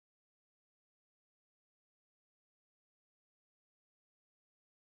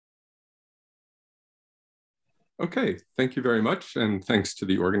Okay, thank you very much, and thanks to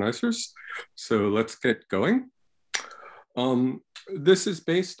the organizers. So let's get going. This is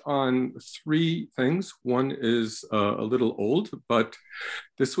based on three things. One is a little old, but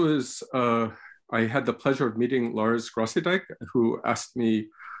this was, I had the pleasure of meeting Lars Grossedijk, who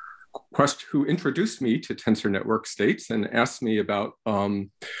who introduced me to tensor network states and asked me about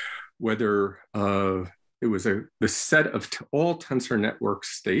whether it was the set of all tensor network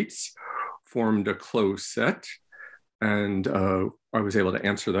states formed a closed set. And I was able to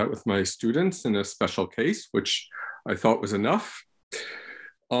answer that with my students in a special case, which I thought was enough.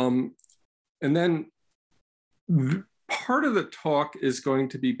 And then part of the talk is going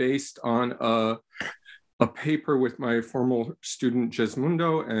to be based on a paper with my former student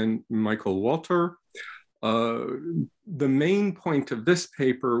Gismundo and Michael Walter. The main point of this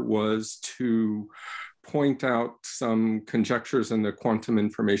paper was to point out some conjectures in the quantum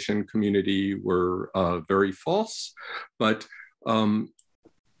information community were very false, but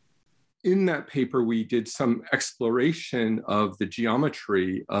in that paper, we did some exploration of the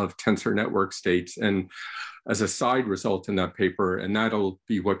geometry of tensor network states and as a side result in that paper, and that'll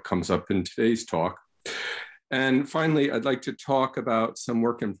be what comes up in today's talk. And finally, I'd like to talk about some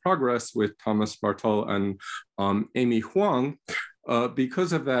work in progress with Thomas Bartol and Amy Huang.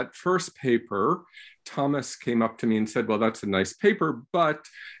 Because of that first paper, Thomas came up to me and said, well, that's a nice paper, but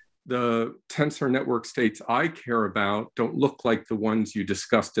the tensor network states I care about don't look like the ones you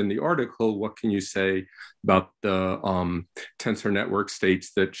discussed in the article. What can you say about the tensor network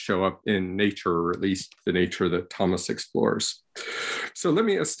states that show up in nature, or at least the nature that Thomas explores? So let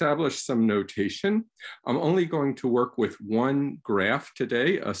me establish some notation. I'm only going to work with one graph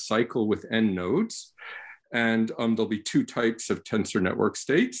today, a cycle with n nodes. And there'll be two types of tensor network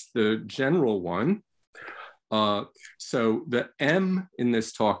states. The general one, so the M in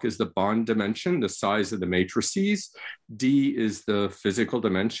this talk is the bond dimension, the size of the matrices. D is the physical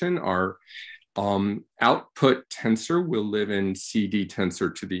dimension. Our output tensor will live in CD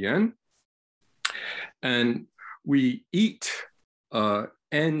tensor to the n. And we eat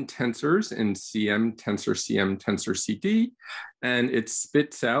n tensors in CM tensor CD, and it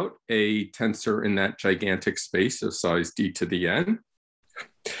spits out a tensor in that gigantic space of size d to the n.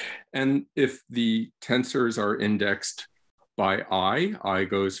 And if the tensors are indexed by I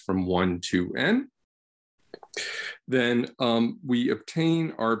goes from 1 to n, then we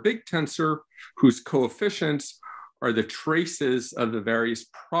obtain our big tensor whose coefficients are the traces of the various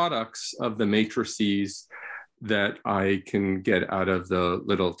products of the matrices that I can get out of the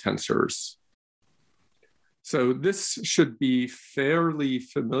little tensors. So this should be fairly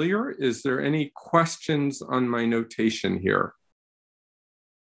familiar. Is there any questions on my notation here?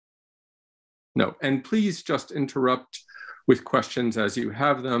 No, and please just interrupt with questions as you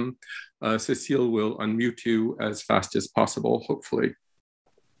have them. Cecile will unmute you as fast as possible, hopefully.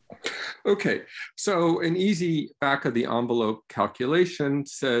 Okay, so an easy back of the envelope calculation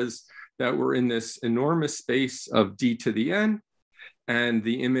says that we're in this enormous space of d to the n, and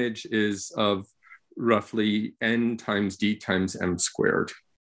the image is of roughly n times d times m squared.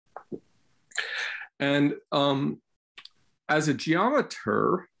 And as a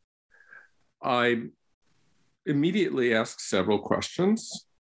geometer, I immediately ask several questions.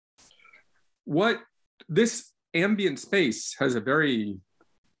 This ambient space has a very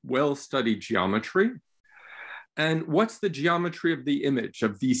well-studied geometry. And what's the geometry of the image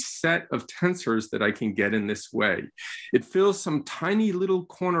of the set of tensors that I can get in this way? It fills some tiny little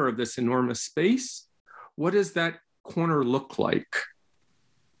corner of this enormous space. What does that corner look like?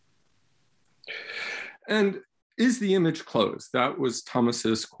 And is the image closed? That was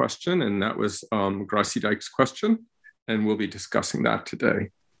Thomas's question, and that was Grossedijk's question, and we'll be discussing that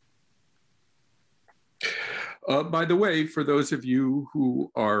today. By the way, for those of you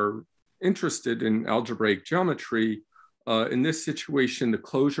who are interested in algebraic geometry, in this situation, the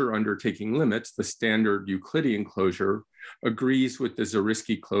closure under taking limits, the standard Euclidean closure, agrees with the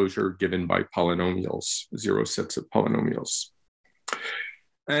Zariski closure given by polynomials, zero sets of polynomials.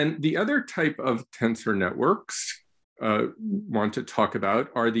 And the other type of tensor networks want to talk about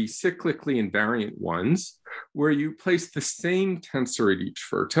are the cyclically invariant ones, where you place the same tensor at each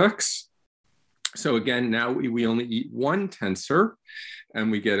vertex. So again, now we only eat one tensor,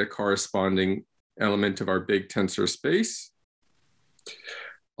 and we get a corresponding element of our big tensor space.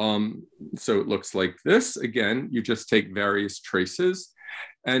 So it looks like this. Again, you just take various traces.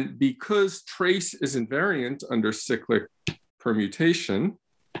 And because trace is invariant under cyclic permutation,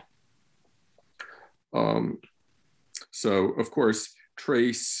 so of course,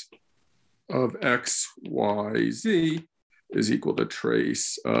 trace of x, y, z is equal to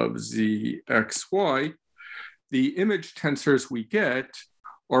trace of z, x, y. the image tensors we get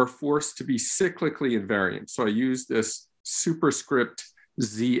are forced to be cyclically invariant. So I use this superscript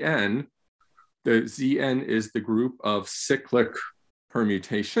Zn. The Zn is the group of cyclic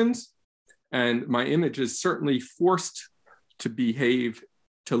permutations. And my image is certainly forced to behave,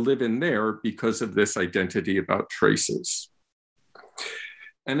 to live in there because of this identity about traces.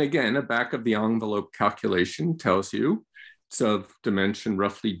 And again, a back of the envelope calculation tells you it's of dimension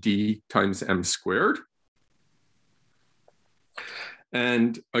roughly d times m squared.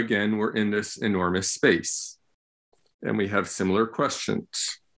 And again, we're in this enormous space. And we have similar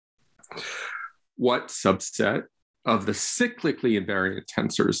questions. What subset of the cyclically invariant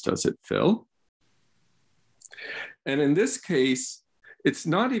tensors does it fill? And in this case, it's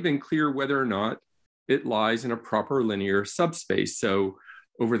not even clear whether or not it lies in a proper linear subspace. So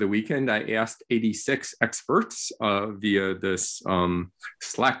over the weekend, I asked 86 experts via this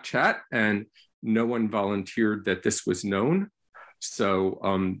Slack chat, and no one volunteered that this was known. So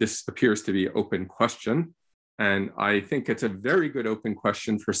this appears to be an open question. And I think it's a very good open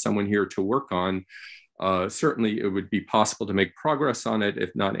question for someone here to work on. Certainly, it would be possible to make progress on it,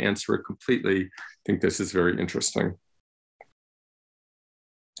 if not answer it completely. I think this is very interesting.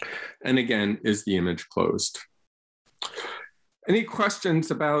 And again, is the image closed? Any questions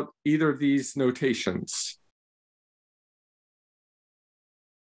about either of these notations?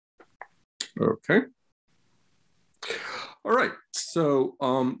 Okay. All right, so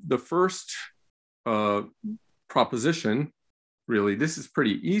the first proposition, really, this is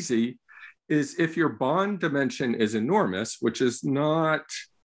pretty easy, is if your bond dimension is enormous, which is not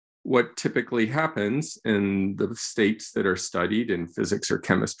what typically happens in the states that are studied in physics or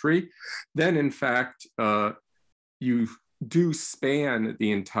chemistry, then in fact, you do span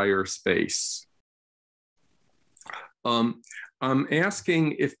the entire space. I'm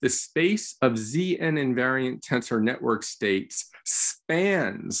asking if the space of Zn invariant tensor network states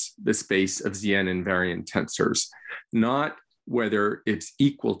spans the space of Zn invariant tensors, not whether it's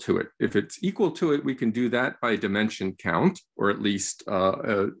equal to it. If it's equal to it, we can do that by dimension count, or at least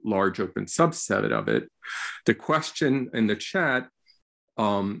a large open subset of it. The question in the chat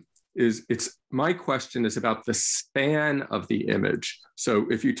my question is about the span of the image. So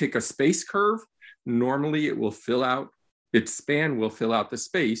if you take a space curve, normally it will fill out, its span will fill out the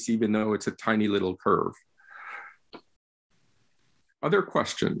space, even though it's a tiny little curve. Other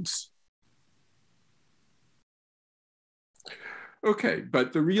questions? Okay,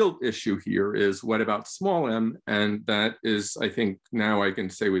 but the real issue here is what about small m? And that is, I think now I can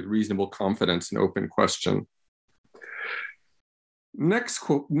say with reasonable confidence, an open question.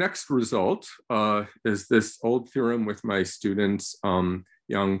 Next result is this old theorem with my students, Yang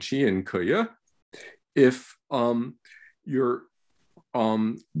Qi and Kuya. If your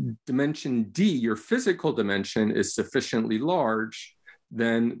dimension d, your physical dimension, is sufficiently large,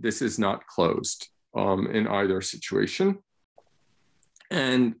 then this is not closed in either situation.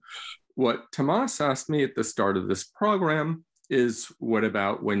 And what Tomas asked me at the start of this program is, what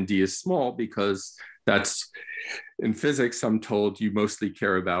about when d is small? Because that's, in physics, I'm told you mostly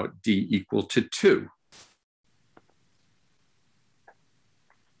care about d equal to 2.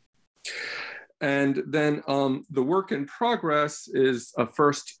 And then the work in progress is a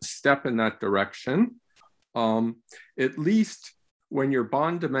first step in that direction. At least when your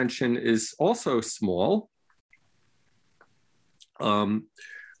bond dimension is also small, then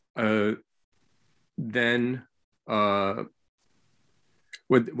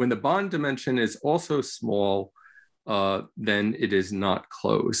when the bond dimension is also small, then it is not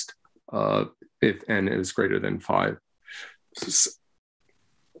closed if n is greater than 5.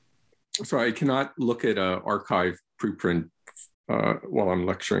 So I cannot look at an archive preprint while I'm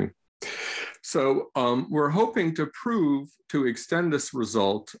lecturing. So we're hoping to prove, to extend this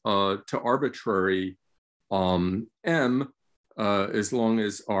result to arbitrary m, as long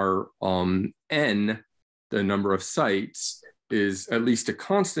as our n, the number of sites, is at least a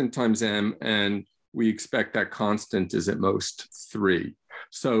constant times m, and we expect that constant is at most 3.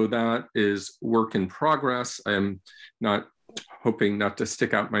 So that is work in progress. I'm not hoping not to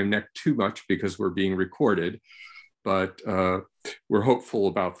stick out my neck too much because we're being recorded, but we're hopeful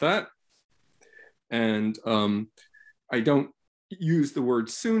about that. And I don't use the word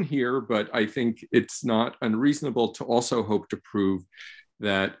soon here, but I think it's not unreasonable to also hope to prove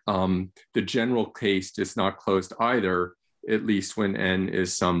that the general case is not closed either, at least when n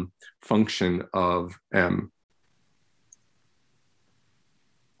is some function of m.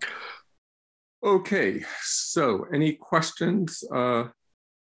 Okay, so any questions?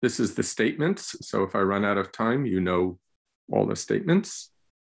 This is the statements. So if I run out of time, you know all the statements.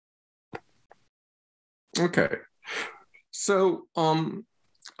 Okay. So I'm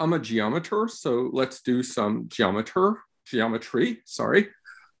a geometer, so let's do some geometry, sorry.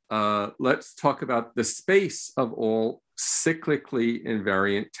 Let's talk about the space of all cyclically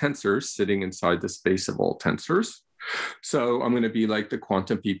invariant tensors sitting inside the space of all tensors. So I'm going to be like the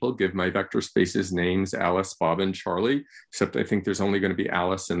quantum people, give my vector spaces names, Alice, Bob, and Charlie, except I think there's only going to be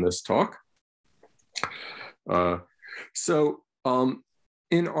Alice in this talk. So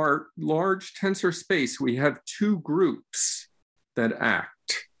in our large tensor space, we have two groups that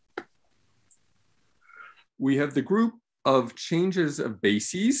act. We have the group of changes of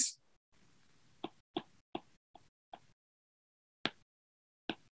bases.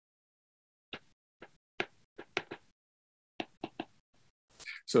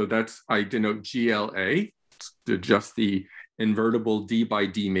 So that's, I denote GLA, just the invertible D by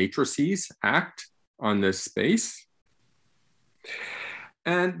D matrices act on this space.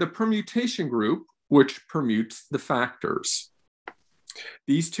 And the permutation group, which permutes the factors.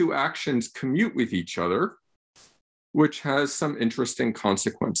 These two actions commute with each other, which has some interesting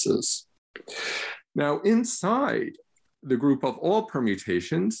consequences. Now, inside the group of all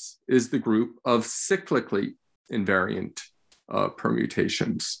permutations is the group of cyclically invariant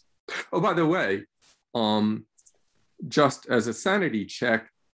permutations. Oh, by the way, just as a sanity check,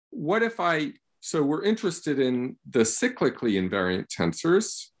 what if so we're interested in the cyclically invariant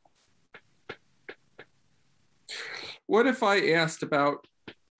tensors. What if I asked about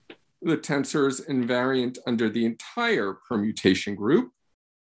the tensors invariant under the entire permutation group?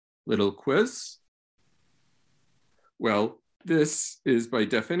 Little quiz. Well, this is by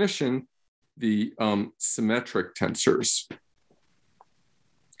definition the symmetric tensors.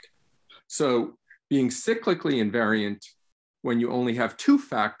 So being cyclically invariant when you only have two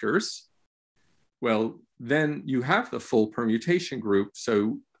factors, well, then you have the full permutation group.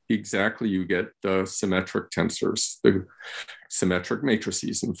 So exactly, you get the symmetric tensors, the symmetric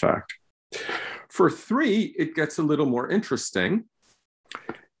matrices, in fact. For three, it gets a little more interesting.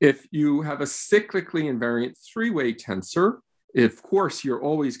 If you have a cyclically invariant three-way tensor, of course, you're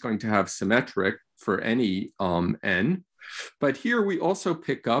always going to have symmetric for any n. But here we also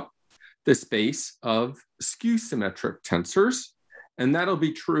pick up the space of skew symmetric tensors, and that'll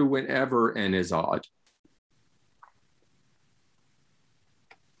be true whenever n is odd.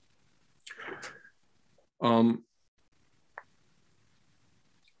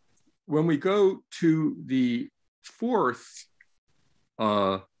 When we go to the fourth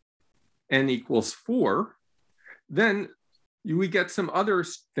n equals 4, then we get some other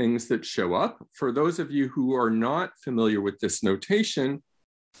things that show up. For those of you who are not familiar with this notation,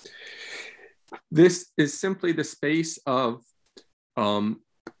 this is simply the space of,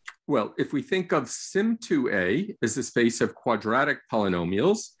 well, if we think of Sim2A as the space of quadratic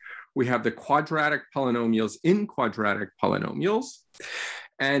polynomials, we have the quadratic polynomials in quadratic polynomials,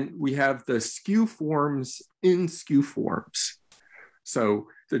 and we have the skew forms in skew forms. So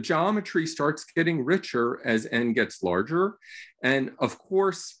the geometry starts getting richer as n gets larger. And of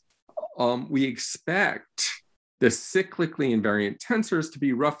course, we expect the cyclically invariant tensors to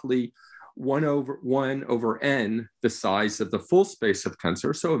be roughly 1 over n, the size of the full space of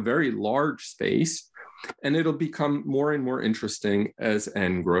tensor, so a very large space. And it'll become more and more interesting as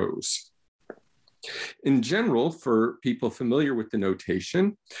n grows. In general, for people familiar with the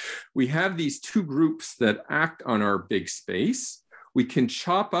notation, we have these two groups that act on our big space. We can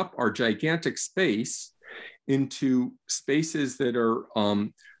chop up our gigantic space into spaces that are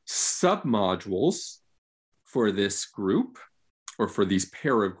submodules for this group, or for these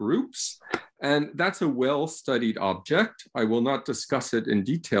pair of groups. And that's a well-studied object. I will not discuss it in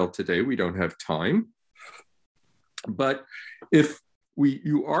detail today. We don't have time. But if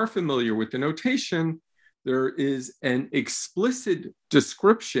you are familiar with the notation, there is an explicit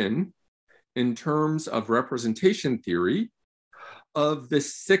description in terms of representation theory of the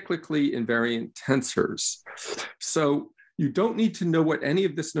cyclically invariant tensors. So you don't need to know what any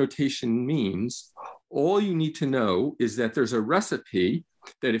of this notation means. All you need to know is that there's a recipe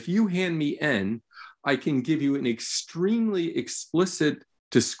that if you hand me n, I can give you an extremely explicit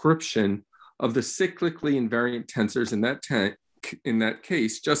description of the cyclically invariant tensors in that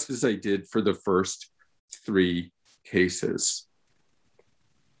case, just as I did for the first three cases.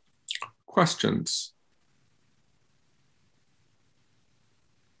 Questions?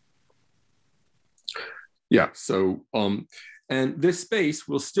 Yeah, so, and this space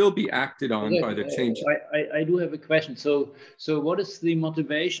will still be acted on by the change. I do have a question. So what is the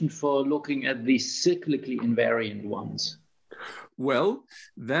motivation for looking at the cyclically invariant ones? Well,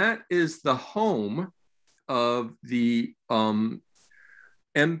 that is the home of the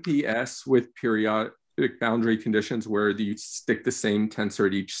MPS with periodic boundary conditions where you stick the same tensor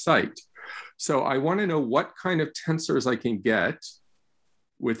at each site. So I want to know what kind of tensors I can get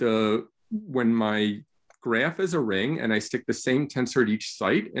with when my graph is a ring and I stick the same tensor at each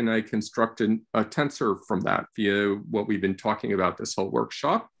site, and I construct a tensor from that via what we've been talking about this whole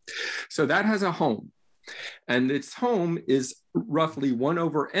workshop. So that has a home. And its home is roughly 1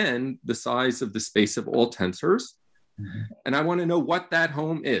 over n, the size of the space of all tensors. And I want to know what that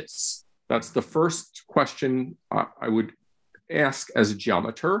home is. That's the first question I would ask as a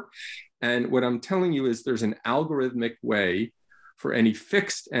geometer. And what I'm telling you is there's an algorithmic way for any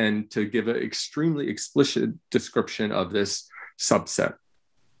fixed n to give an extremely explicit description of this subset.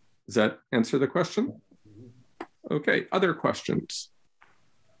 Does that answer the question? Okay, other questions?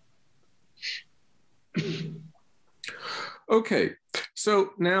 Okay,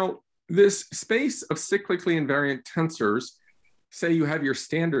 so now this space of cyclically invariant tensors, say you have your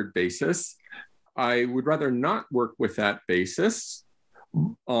standard basis. I would rather not work with that basis.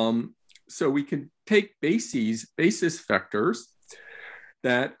 So we can take basis vectors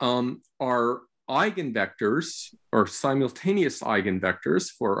that are eigenvectors or simultaneous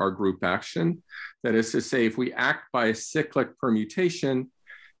eigenvectors for our group action. That is to say, if we act by a cyclic permutation,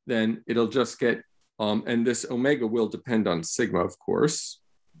 then it'll just get, and this omega will depend on sigma, of course.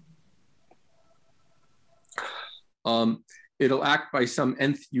 It'll act by some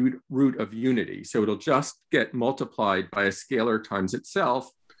nth root of unity. So it'll just get multiplied by a scalar times itself,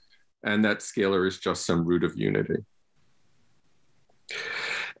 and that scalar is just some root of unity.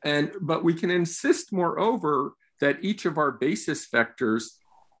 But we can insist, moreover, that each of our basis vectors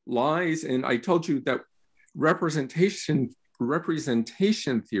lies in, I told you that representation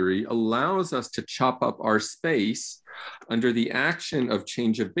theory allows us to chop up our space under the action of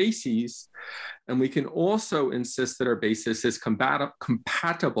change of bases. And we can also insist that our basis is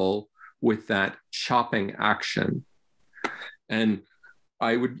compatible with that chopping action. And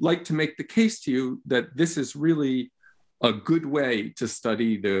I would like to make the case to you that this is really a good way to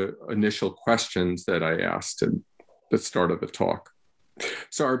study the initial questions that I asked at the start of the talk.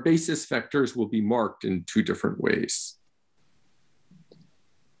 So our basis vectors will be marked in 2 different ways.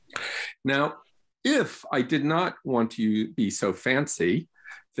 Now, if I did not want to be so fancy,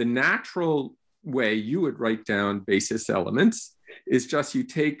 the natural way you would write down basis elements is just you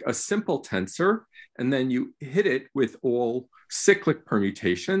take a simple tensor and then you hit it with all cyclic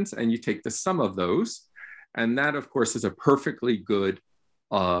permutations and you take the sum of those. And that, of course, is a perfectly good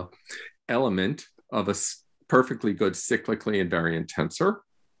element of a perfectly good cyclically invariant tensor.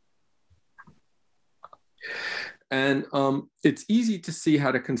 And it's easy to see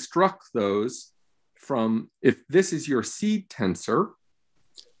how to construct those from, if this is your seed tensor,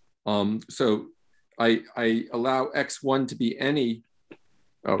 so I allow x1 to be any,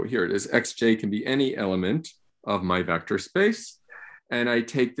 oh, here it is, xj can be any element of my vector space. And I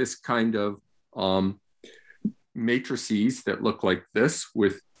take this kind of matrices that look like this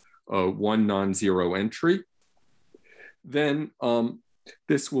with one non-zero entry. Then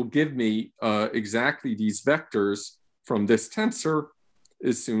this will give me exactly these vectors from this tensor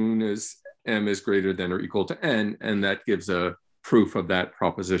as soon as m is greater than or equal to n, and that gives a proof of that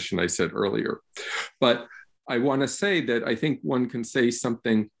proposition I said earlier. But I want to say that I think one can say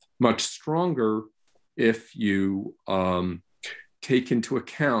something much stronger if you take into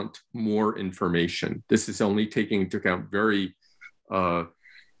account more information. This is only taking into account very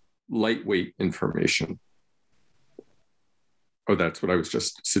lightweight information. Oh, that's what I was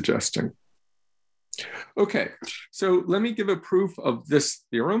just suggesting. Okay, so let me give a proof of this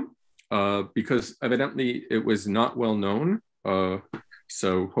theorem because evidently it was not well known.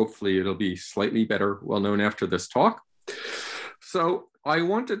 So hopefully it'll be slightly better well known after this talk. So I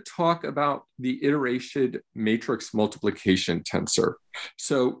want to talk about the iteration matrix multiplication tensor.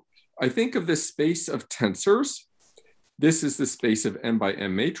 So I think of this space of tensors. This is the space of m by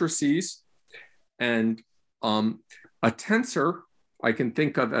m matrices. And a tensor I can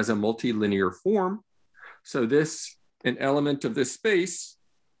think of as a multilinear form. So an element of this space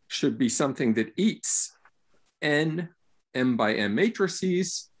should be something that eats n m by m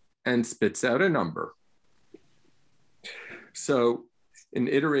matrices and spits out a number. So an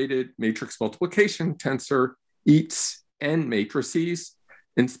iterated matrix multiplication tensor eats n matrices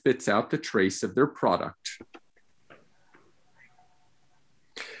and spits out the trace of their product.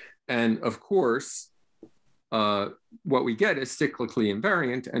 And of course, what we get is cyclically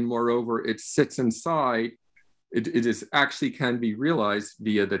invariant, and moreover, it sits inside, it is actually can be realized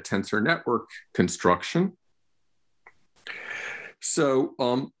via the tensor network construction. So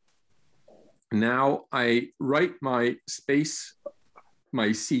now I write my space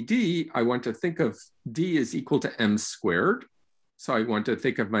my CD, I want to think of D is equal to M squared. So I want to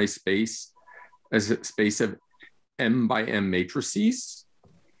think of my space as a space of M by M matrices.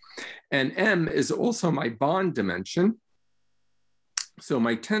 And M is also my bond dimension. So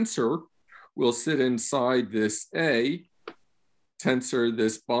my tensor will sit inside this A, tensor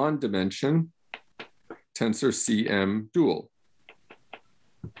this bond dimension, tensor CM dual.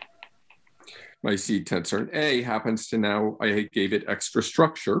 My C tensor in A happens to now, I gave it extra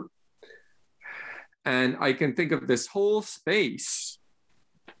structure. And I can think of this whole space.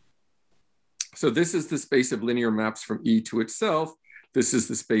 So this is the space of linear maps from E to itself. This is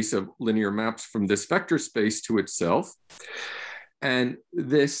the space of linear maps from this vector space to itself. And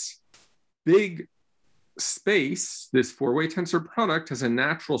this big space, this four-way tensor product, has a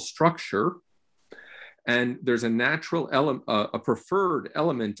natural structure. And there's a natural element, a preferred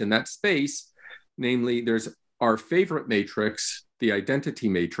element in that space. Namely, there's our favorite matrix, the identity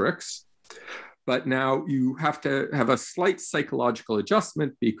matrix. But now you have to have a slight psychological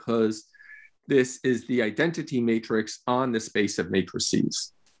adjustment because this is the identity matrix on the space of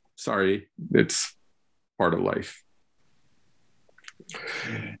matrices. Sorry, it's part of life.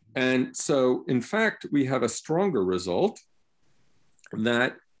 And so, in fact, we have a stronger result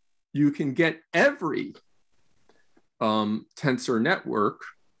that you can get every tensor network,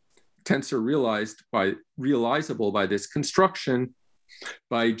 tensor realizable by this construction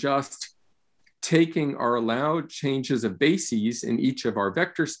by just taking our allowed changes of bases in each of our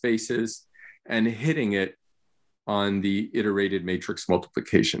vector spaces and hitting it on the iterated matrix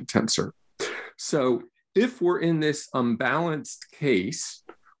multiplication tensor. So if we're in this unbalanced case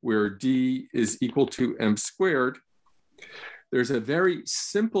where D is equal to M squared, there's a very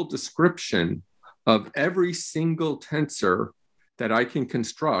simple description of every single tensor that I can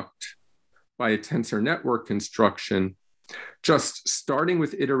construct by a tensor network construction, just starting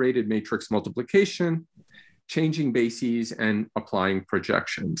with iterated matrix multiplication, changing bases, and applying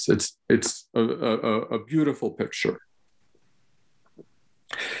projections. It's a beautiful picture.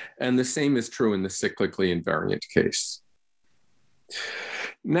 And the same is true in the cyclically invariant case.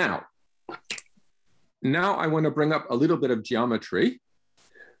 Now I want to bring up a little bit of geometry.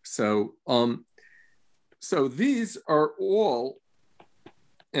 So these are all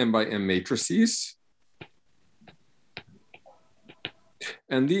M by M matrices.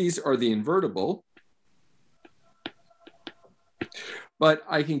 And these are the invertible. But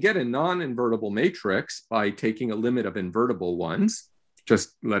I can get a non-invertible matrix by taking a limit of invertible ones,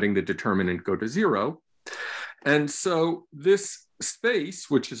 just letting the determinant go to 0. And so this space,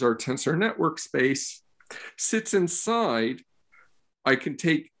 which is our tensor network space, sits inside. I can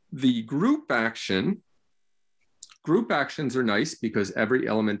take the group action. Group actions are nice because every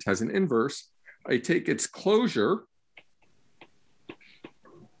element has an inverse. I take its closure,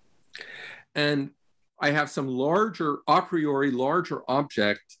 and I have some a priori larger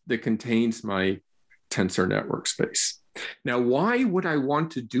object that contains my tensor network space. Now, why would I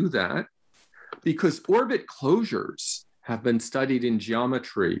want to do that? Because orbit closures have been studied in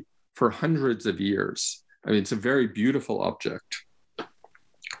geometry for hundreds of years. I mean, it's a very beautiful object.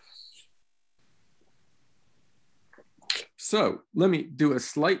 So let me do a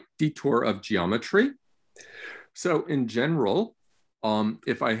slight detour of geometry. So in general,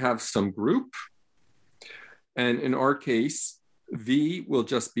 if I have some group, and in our case, V will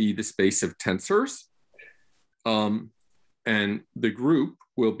just be the space of tensors, and the group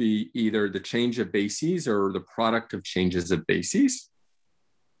will be either the change of bases or the product of changes of bases.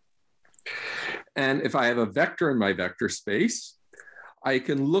 And if I have a vector in my vector space, I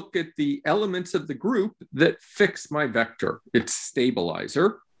can look at the elements of the group that fix my vector, its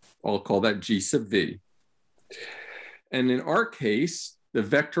stabilizer. I'll call that G sub V. And in our case, the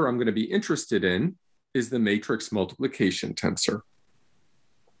vector I'm going to be interested in is the matrix multiplication tensor.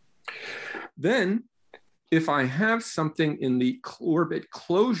 Then, if I have something in the orbit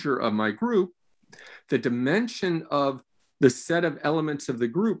closure of my group, the dimension of the set of elements of the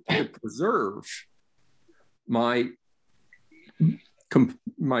group that preserve my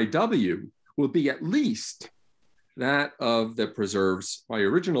W will be at least that of that preserves my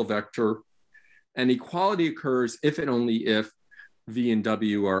original vector, and equality occurs if and only if V and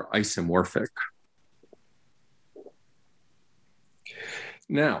W are isomorphic.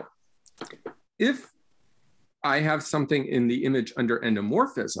 Now, if I have something in the image under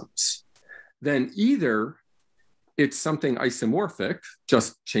endomorphisms, then either it's something isomorphic,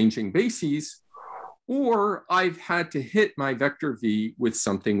 just changing bases, or I've had to hit my vector V with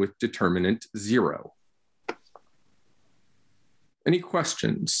something with determinant 0. Any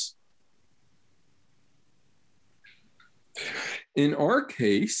questions? In our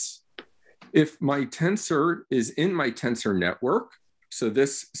case, if my tensor is in my tensor network, so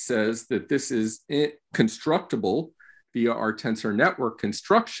this says that this is constructible via our tensor network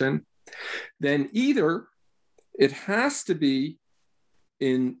construction, then either it has to be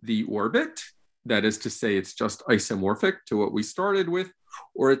in the orbit, that is to say, it's just isomorphic to what we started with,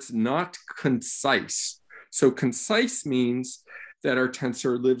 or it's not concise. So concise means that our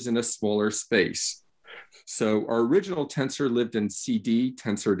tensor lives in a smaller space. So our original tensor lived in CD,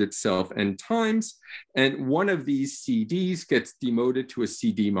 tensored itself n times, and one of these CDs gets demoted to a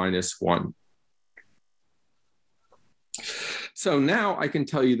CD minus 1. So now I can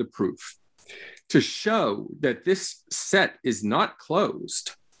tell you the proof. To show that this set is not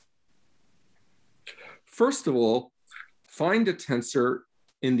closed, first of all, find a tensor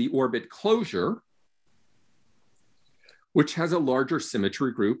in the orbit closure, which has a larger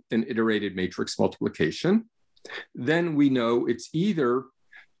symmetry group than iterated matrix multiplication. Then we know it's either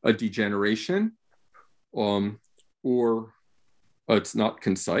a degeneration or it's not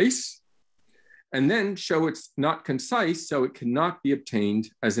concise. And then show it's not concise, so it cannot be obtained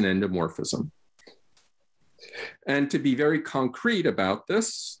as an endomorphism. And to be very concrete about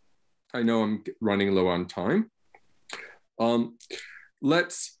this, I know I'm running low on time.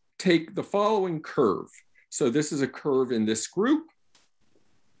 Let's take the following curve. So this is a curve in this group.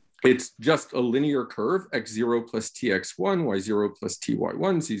 It's just a linear curve, x0 plus tx1, y0 plus ty1,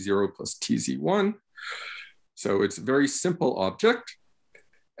 z0 plus tz1. So it's a very simple object.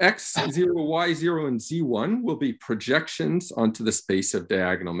 x0, y0, and z1 will be projections onto the space of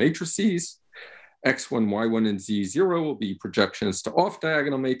diagonal matrices. x1, y1, and z0 will be projections to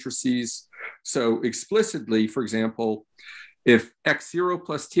off-diagonal matrices. So explicitly, for example, if x0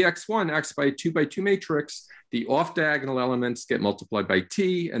 plus tx1 acts by a 2 by 2 matrix, the off-diagonal elements get multiplied by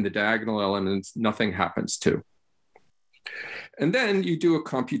t, and the diagonal elements, nothing happens to. And then you do a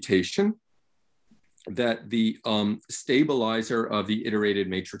computation that the stabilizer of the iterated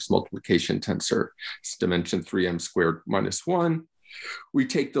matrix multiplication tensor is dimension 3m squared minus 1. We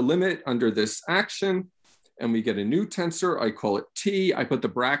take the limit under this action, and we get a new tensor. I call it T. I put the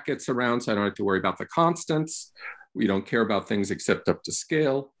brackets around so I don't have to worry about the constants. We don't care about things except up to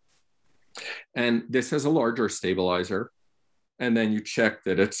scale. And this has a larger stabilizer. And then you check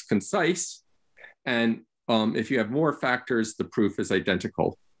that it's concise. And if you have more factors, the proof is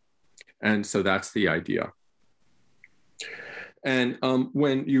identical. And so that's the idea. And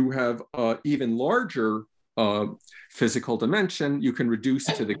when you have even larger physical dimension, you can reduce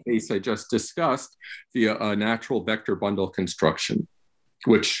to the case I just discussed via a natural vector bundle construction,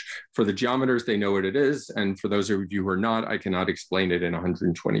 which for the geometers, they know what it is. And for those of you who are not, I cannot explain it in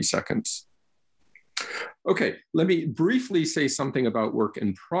 120 seconds. Okay, let me briefly say something about work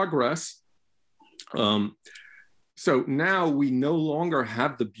in progress. So now we no longer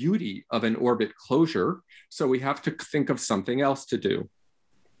have the beauty of an orbit closure, so we have to think of something else to do.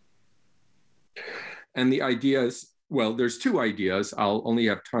 And the idea is, well, there's two ideas. I'll only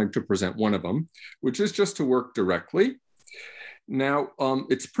have time to present one of them, which is just to work directly. Now,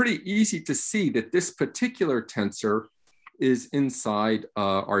 it's pretty easy to see that this particular tensor is inside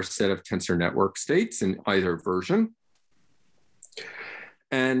our set of tensor network states in either version.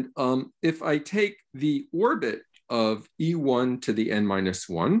 And if I take the orbit of E1 to the n minus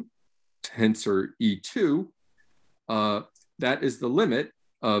 1, tensor E2, that is the limit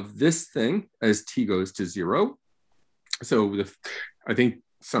of this thing as t goes to 0. So I think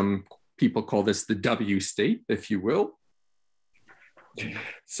some people call this the W state, if you will.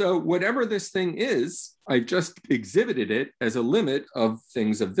 So whatever this thing is, I've just exhibited it as a limit of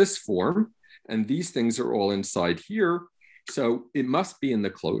things of this form. And these things are all inside here. So it must be in the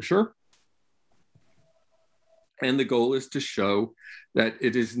closure. And the goal is to show that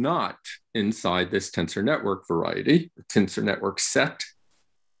it is not inside this tensor network variety, the tensor network set.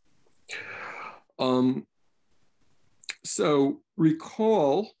 So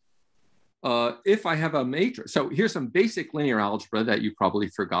recall, if I have a matrix, so here's some basic linear algebra that you probably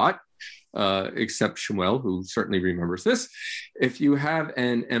forgot, except Shmuel, who certainly remembers this. If you have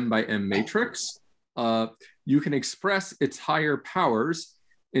an m by m matrix, you can express its higher powers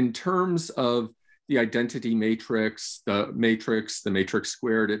in terms of the identity matrix, the matrix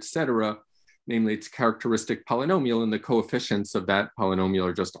squared, et cetera. Namely, its characteristic polynomial, and the coefficients of that polynomial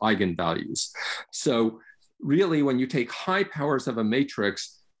are just eigenvalues. So really, when you take high powers of a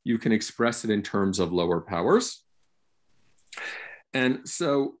matrix, you can express it in terms of lower powers. And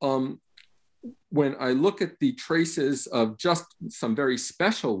so when I look at the traces of just some very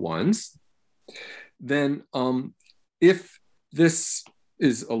special ones, then if this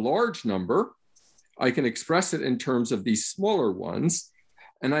is a large number, I can express it in terms of these smaller ones,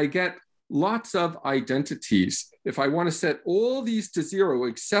 and I get lots of identities. If I want to set all these to 0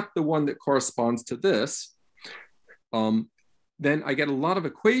 except the one that corresponds to this, then I get a lot of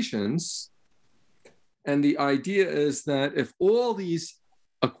equations. And the idea is that if all these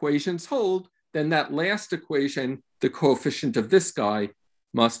equations hold, then that last equation, the coefficient of this guy,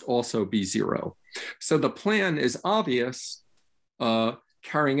 must also be 0. So the plan is obvious.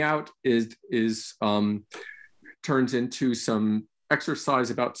 Carrying out turns into some exercise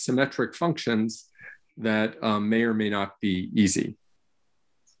about symmetric functions that may or may not be easy.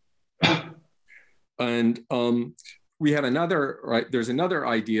 And we have there's another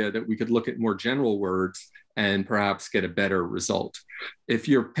idea that we could look at more general words and perhaps get a better result. If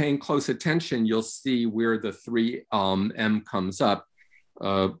you're paying close attention, you'll see where the 3M comes up,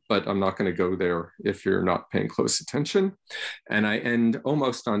 but I'm not going to go there if you're not paying close attention. And I end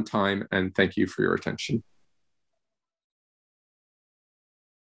almost on time, and thank you for your attention.